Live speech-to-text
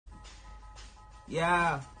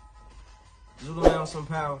Yeah. Zulu man on some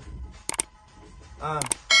power.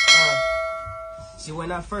 See,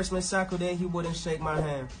 when I first met Sarkodie, he wouldn't shake my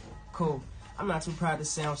hand. Cool. I'm not too proud to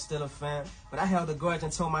say I'm still a fan, but I held a grudge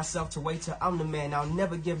and told myself to wait till I'm the man. I'll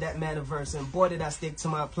never give that man a verse, and boy did I stick to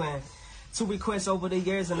my plan. 2 requests over the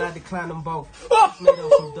years and I declined them both. Made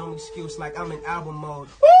up some dumb excuse like I'm in album mode.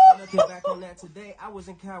 Looking back on that today, I was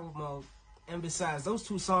in coward mode. And besides, those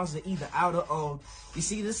 2 songs are either out or old. You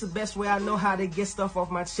see, this is the best way I know how to get stuff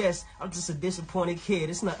off my chest. I'm just a disappointed kid,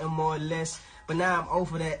 it's nothing more or less. But now I'm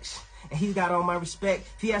over that. And he got all my respect.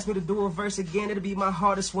 If he asked me to do a verse again, it'll be my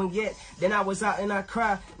hardest one yet. Then I was out and I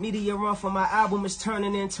cried. Media run for my album is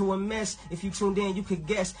turning into a mess. If you tuned in, you could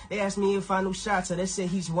guess. They asked me if I knew Shatta. They said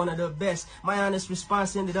he's one of the best. My honest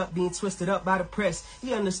response ended up being twisted up by the press.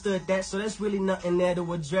 He understood that, so there's really nothing there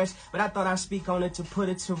to address. But I thought I'd speak on it to put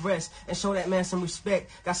it to rest and show that man some respect.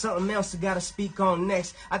 Got something else I gotta speak on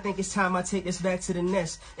next. I think it's time I take this back to the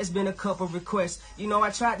nest. It's been a couple requests. You know, I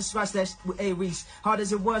tried to scratch that with A. Reese. Hard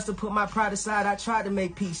as it was to put my pride aside, I tried to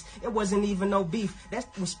make peace. It wasn't even no beef. That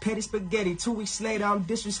was petty spaghetti. 2 weeks later, I'm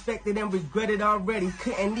disrespected and regretted already.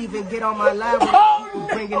 Couldn't even get on my line with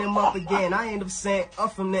bringing him up again. I end up saying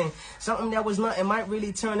up from then. Something that was nothing might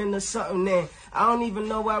really turn into something then. I don't even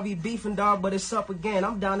know why we beefing, dog, but it's up again.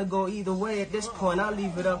 I'm down to go either way at this point. I'll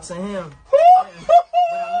leave it up to him. But I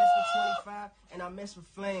mess with 25 and I mess with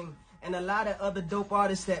Flame. And a lot of other dope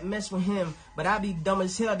artists that mess with him. But I be dumb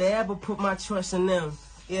as hell to ever put my trust in them.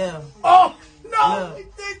 Yeah. Oh, no, he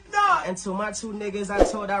did not. And to my 2 niggas I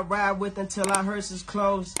told I ride with until our hearses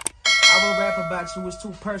closed. I won't rap about you, it's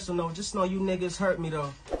too personal. Just know you niggas hurt me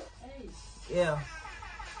though. Yeah.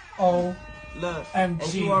 Oh. Look, and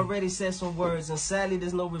you already said some words, and sadly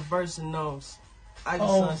there's no reversing those. I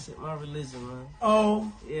just sunset my religion, man.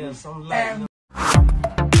 Oh. Yeah, some light.